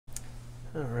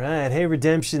All right. Hey,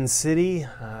 Redemption City.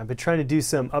 I've been trying to do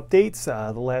some updates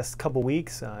the last couple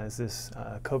weeks as this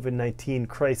COVID-19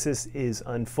 crisis is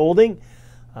unfolding.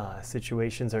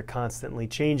 Situations are constantly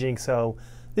changing. So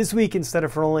this week, instead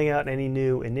of rolling out any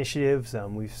new initiatives,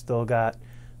 we've still got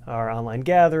our online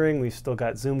gathering. We've still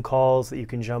got Zoom calls that you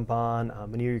can jump on.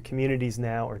 Many of your communities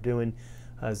now are doing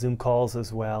Zoom calls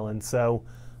as well. And so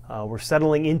we're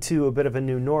settling into a bit of a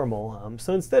new normal.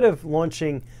 So instead of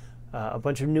launching a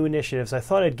bunch of new initiatives, I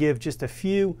thought I'd give just a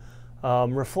few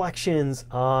reflections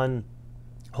on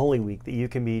Holy Week that you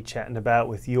can be chatting about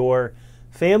with your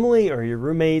family or your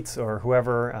roommates or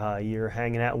whoever you're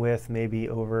hanging out with, maybe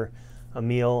over a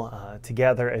meal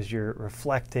together as you're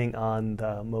reflecting on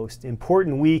the most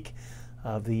important week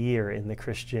of the year in the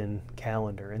Christian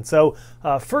calendar. And so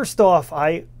first off,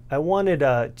 I wanted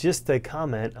just to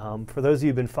comment, for those of you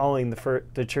who've been following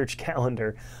the church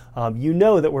calendar, you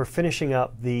know that we're finishing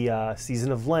up the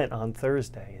season of Lent on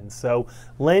Thursday. And so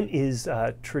Lent is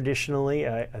traditionally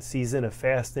a season of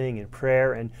fasting and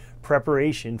prayer and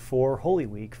preparation for Holy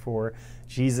Week, for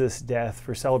Jesus' death,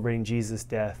 for celebrating Jesus'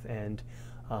 death and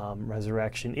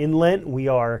resurrection. In Lent, we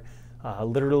are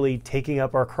literally taking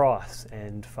up our cross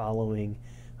and following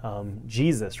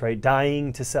Jesus, right?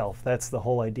 Dying to self. That's the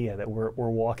whole idea, that we're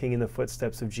walking in the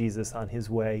footsteps of Jesus on his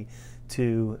way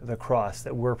to the cross,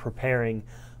 that we're preparing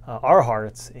our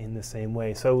hearts in the same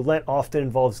way. So Lent often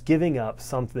involves giving up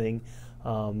something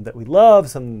that we love,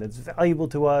 something that's valuable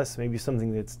to us, maybe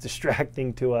something that's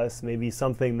distracting to us, maybe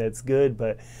something that's good,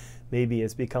 but maybe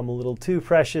it's become a little too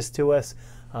precious to us,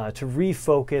 to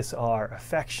refocus our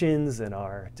affections and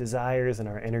our desires and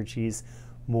our energies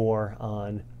more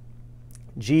on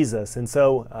Jesus. And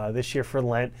so this year for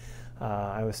Lent,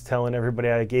 I was telling everybody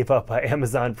I gave up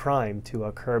Amazon Prime to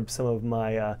curb some of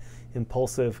my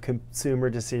impulsive consumer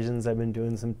decisions. I've been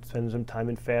spending some time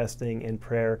in fasting and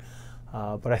prayer.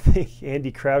 But I think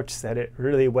Andy Crouch said it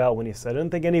really well when he said, I don't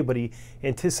think anybody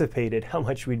anticipated how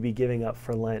much we'd be giving up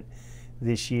for Lent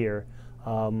this year.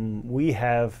 We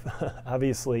have,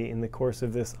 obviously, in the course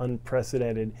of this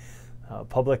unprecedented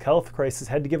public health crisis,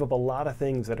 had to give up a lot of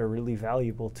things that are really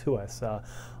valuable to us.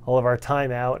 All of our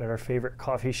time out at our favorite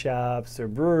coffee shops or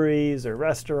breweries or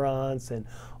restaurants, and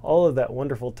all of that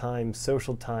wonderful time,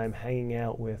 social time, hanging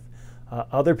out with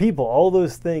other people. All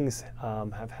those things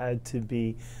have had to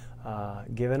be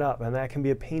given up, and that can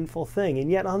be a painful thing.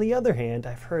 And yet, on the other hand,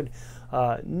 I've heard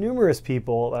numerous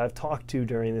people that I've talked to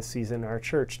during this season in our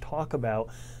church talk about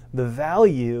the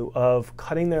value of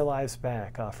cutting their lives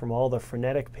back from all the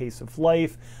frenetic pace of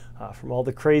life, from all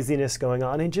the craziness going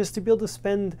on, and just to be able to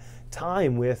spend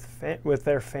time with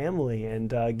their family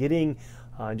and getting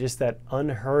just that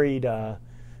unhurried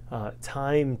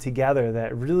time together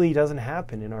that really doesn't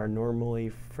happen in our normally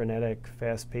frenetic,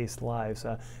 fast-paced lives.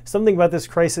 Something about this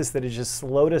crisis that has just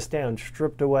slowed us down,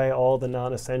 stripped away all the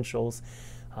non-essentials,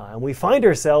 and we find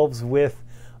ourselves with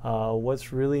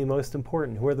what's really most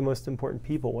important. Who are the most important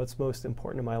people? What's most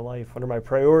important in my life? What are my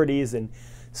priorities? And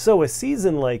so a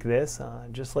season like this,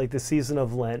 just like the season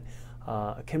of Lent,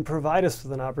 can provide us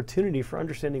with an opportunity for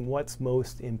understanding what's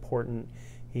most important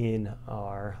in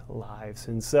our lives.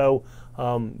 And so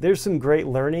there's some great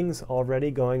learnings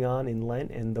already going on in Lent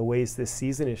and the ways this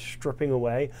season is stripping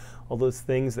away all those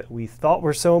things that we thought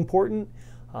were so important,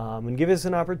 and give us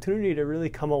an opportunity to really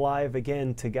come alive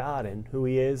again to God and who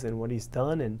he is and what he's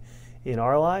done and in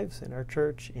our lives, in our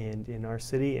church, and in our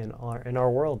city, and in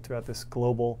our world throughout this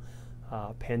global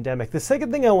pandemic. The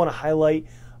second thing I want to highlight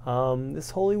this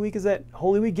Holy Week is that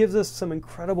Holy Week gives us some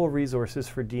incredible resources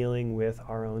for dealing with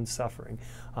our own suffering.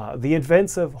 The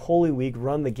events of Holy Week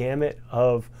run the gamut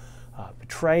of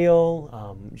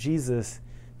betrayal, Jesus'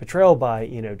 betrayal by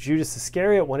Judas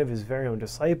Iscariot, one of his very own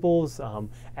disciples,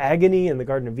 agony in the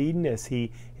Garden of Eden as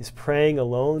he is praying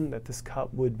alone that this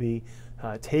cup would be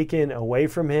taken away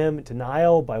from him,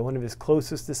 denial by one of his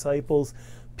closest disciples,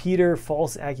 Peter,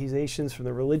 false accusations from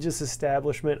the religious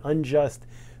establishment, unjust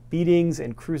beatings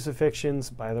and crucifixions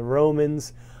by the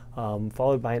Romans,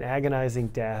 followed by an agonizing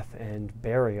death and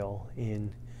burial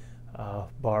in a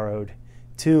borrowed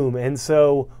tomb. And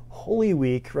so Holy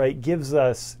Week, right, gives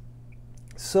us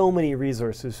so many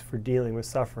resources for dealing with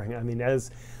suffering. I mean, as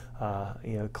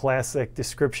classic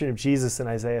description of Jesus in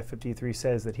Isaiah 53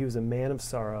 says, that he was a man of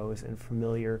sorrows and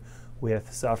familiar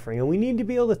with suffering. And we need to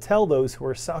be able to tell those who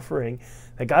are suffering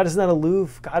that God is not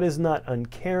aloof, God is not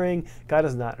uncaring, God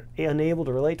is not unable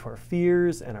to relate to our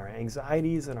fears and our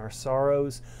anxieties and our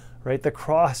sorrows, right? The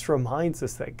cross reminds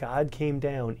us that God came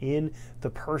down in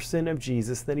the person of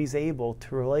Jesus, that he's able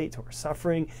to relate to our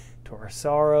suffering, to our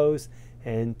sorrows,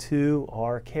 and to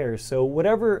our cares. So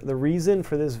whatever the reason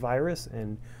for this virus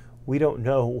and we don't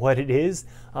know what it is.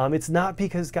 It's not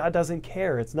because God doesn't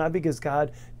care. It's not because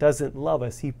God doesn't love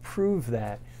us. He proved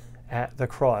that at the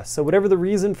cross. So whatever the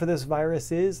reason for this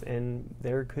virus is, and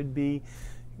there could be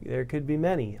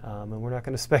many, and we're not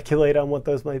going to speculate on what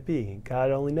those might be.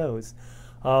 God only knows.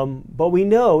 But we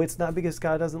know it's not because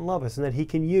God doesn't love us, and that He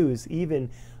can use even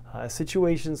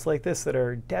situations like this that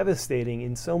are devastating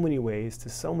in so many ways to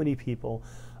so many people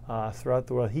throughout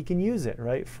the world. He can use it,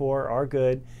 right, for our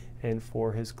good and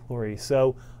for His glory.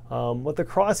 So what the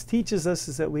cross teaches us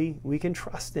is that we can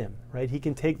trust Him, right? He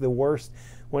can take the worst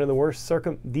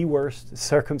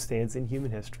circumstance in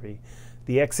human history,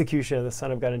 the execution of the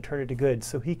Son of God, and turn it to good.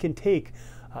 So He can take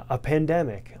a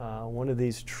pandemic, one of the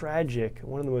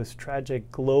most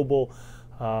tragic global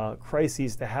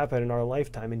crises to happen in our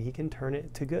lifetime, and He can turn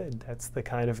it to good. That's the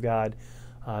kind of God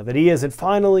that He is. And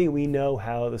finally, we know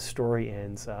how the story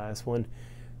ends. As one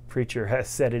preacher has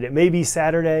said it may be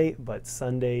Saturday, but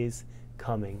Sunday's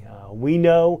coming. We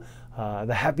know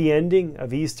the happy ending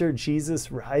of Easter.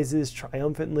 Jesus rises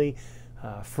triumphantly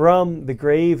from the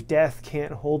grave. Death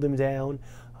can't hold Him down.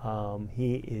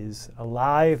 He is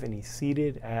alive, and He's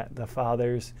seated at the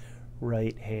Father's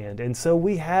right hand. And so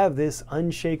we have this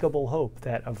unshakable hope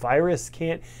that a virus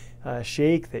can't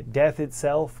shake, that death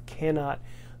itself cannot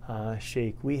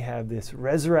shake. We have this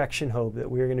resurrection hope that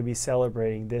we're going to be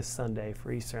celebrating this Sunday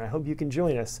for Easter. And I hope you can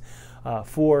join us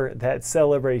for that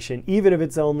celebration, even if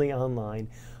it's only online.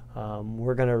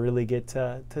 We're going to really get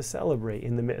to celebrate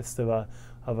in the midst of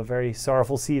a very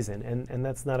sorrowful season, and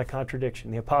that's not a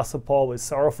contradiction. The Apostle Paul was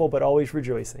sorrowful but always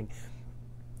rejoicing.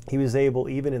 He was able,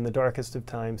 even in the darkest of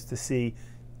times, to see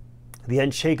the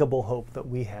unshakable hope that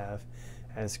we have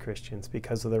as Christians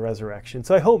because of the resurrection.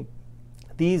 So I hope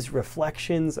these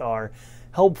reflections are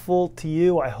helpful to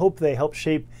you. I hope they help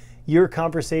shape your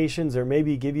conversations, or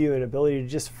maybe give you an ability to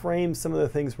just frame some of the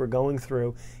things we're going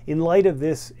through in light of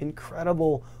this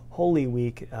incredible Holy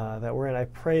Week that we're in. I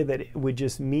pray that it would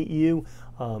just meet you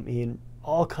in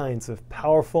all kinds of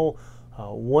powerful,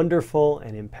 wonderful,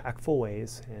 and impactful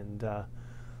ways. And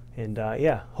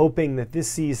hoping that this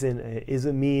season is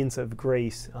a means of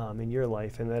grace in your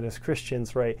life, and that as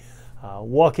Christians, right,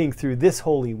 walking through this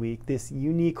Holy Week, this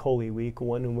unique Holy Week,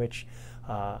 one in which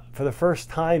for the first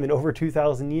time in over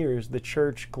 2,000 years, the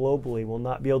church globally will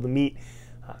not be able to meet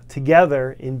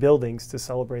together in buildings to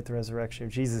celebrate the resurrection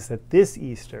of Jesus, that this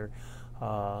Easter,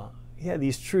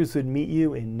 these truths would meet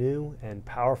you in new and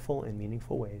powerful and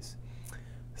meaningful ways.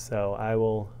 So I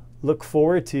will look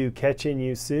forward to catching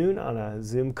you soon on a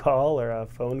Zoom call or a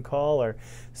phone call or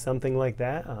something like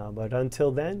that. But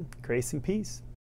until then, grace and peace.